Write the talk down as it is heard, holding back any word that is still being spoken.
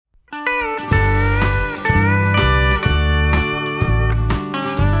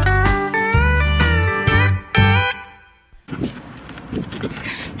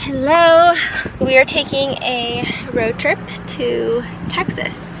We are taking a road trip to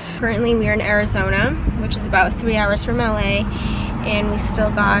Texas. Currently we are in Arizona, which is about 3 hours from LA, and we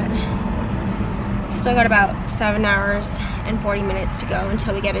still got about 7 hours and 40 minutes to go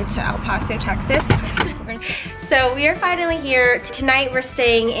until we get into El Paso, Texas. So we are finally here. Tonight we're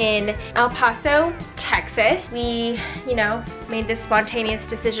staying in El Paso, Texas. We, made this spontaneous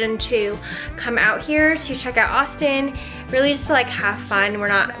decision to come out here to check out Austin, really just to like have fun. We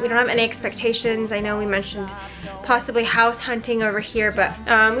don't have any expectations. I know we mentioned possibly house hunting over here, but we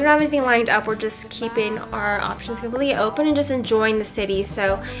don't have anything lined up. We're just keeping our options completely open and just enjoying the city.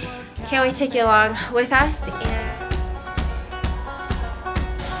 So can't wait to take you along with us.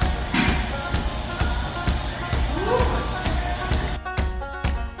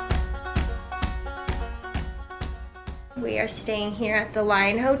 We are staying here at the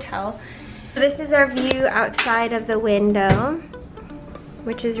Lion Hotel. This is our view outside of the window,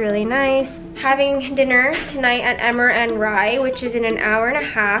 which is really nice. Having dinner tonight at Rrayyme, which is in an hour and a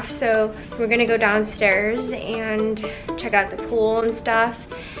half. So we're gonna go downstairs and check out the pool and stuff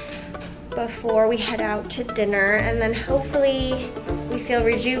before we head out to dinner. And then hopefully we feel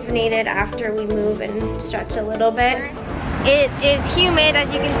rejuvenated after we move and stretch a little bit. It is humid,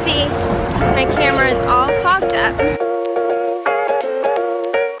 as you can see. My camera is all fogged up.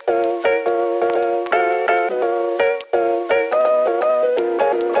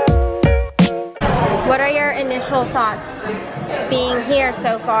 What are your initial thoughts being here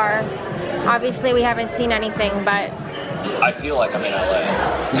so far? Obviously we haven't seen anything, but I feel like I'm in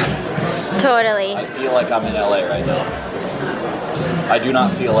LA. Totally. I feel like I'm in LA right now. I do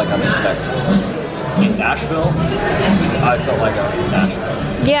not feel like I'm in Texas. In Nashville, I felt like I was in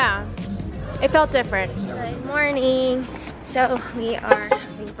Nashville. Yeah, it felt different. Good morning. So we are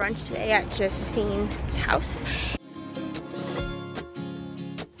having brunch today at Josephine's house.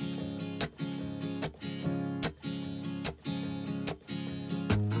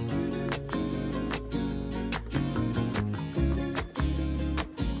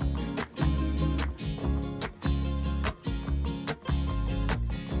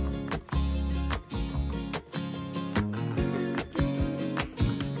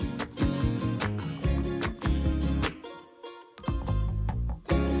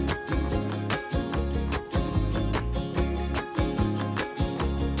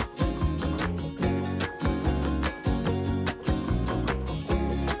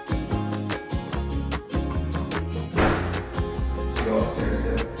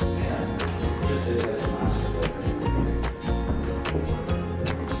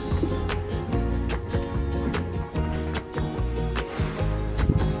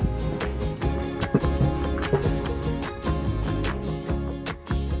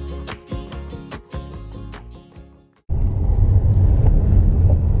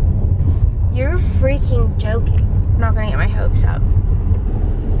 You're freaking joking. I'm not gonna get my hopes up.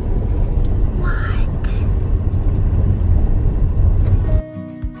 What?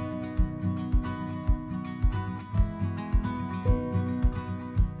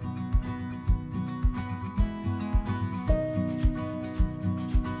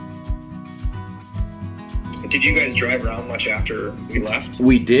 Did you guys drive around much after we left?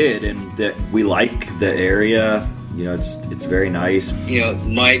 We did, and we like the area. It's very nice.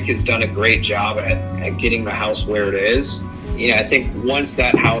 Mike has done a great job at getting the house where it is. I think once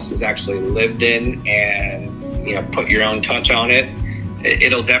that house is actually lived in and, put your own touch on it,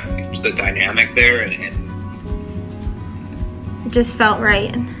 it'll definitely change the dynamic there. And It just felt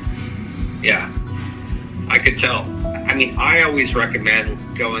right. Yeah, I could tell. I mean, I always recommend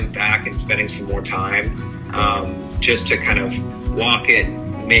going back and spending some more time, just to kind of walk it,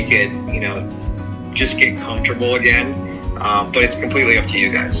 make it, just get comfortable again. But it's completely up to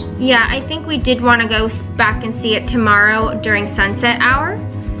you guys. Yeah, I think we did want to go back and see it tomorrow during sunset hour.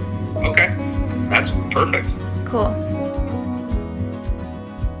 Okay, that's perfect. Cool.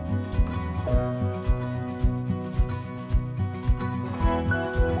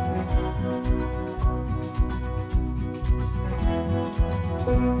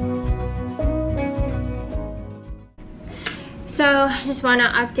 So I just want to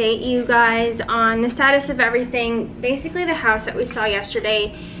update you guys on the status of everything. Basically the house that we saw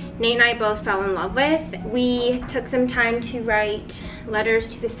yesterday, Nate and I both fell in love with. We took some time to write letters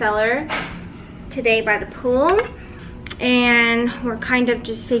to the seller today by the pool, and we're kind of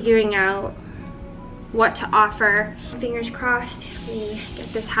just figuring out what to offer. Fingers crossed we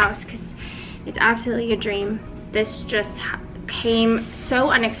get this house because it's absolutely a dream. This just came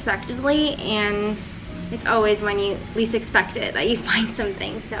so unexpectedly, and it's always when you least expect it that you find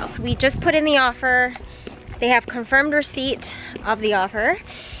something. So we just put in the offer They have confirmed receipt of the offer,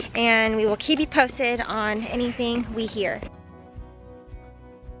 and we will keep you posted on anything we hear.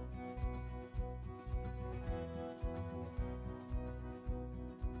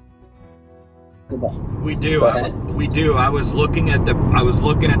 We do. We do. I was looking at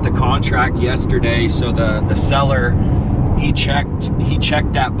the contract yesterday. So the seller, he checked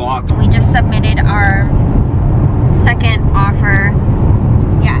that box. We just submitted our second offer.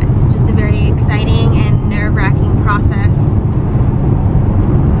 Yeah, it's just a very exciting and nerve-wracking process.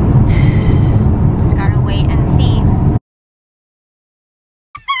 Just gotta wait and see.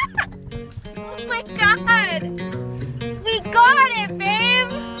 Oh my God! We got it, babe!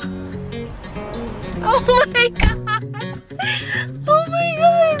 Oh my God! Oh my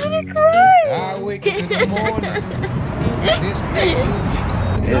God, I'm gonna cry! I wake up in the morning. This great news.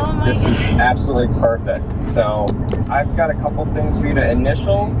 This is absolutely perfect. So I've got a couple things for you to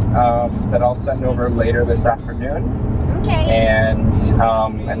initial that I'll send over later this afternoon. Okay. And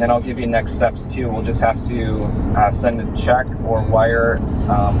then I'll give you next steps too. We'll just have to send a check or wire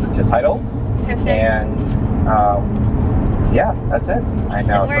to title. Perfect. And yeah, that's it. I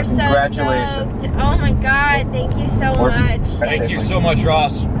know. We're so congratulations. So oh my God, thank you so much. Thank you so much,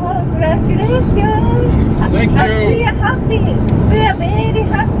 Ross. Congratulations! Thank you. We are happy. We are very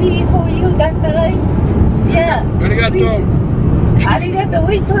happy for you guys. Yeah. Arigato. Arigato.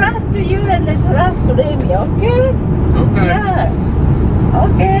 We trust you and trust Remi, okay? Okay. Yeah.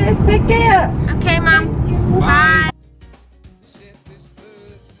 Okay, take care. Okay, Mom. Bye.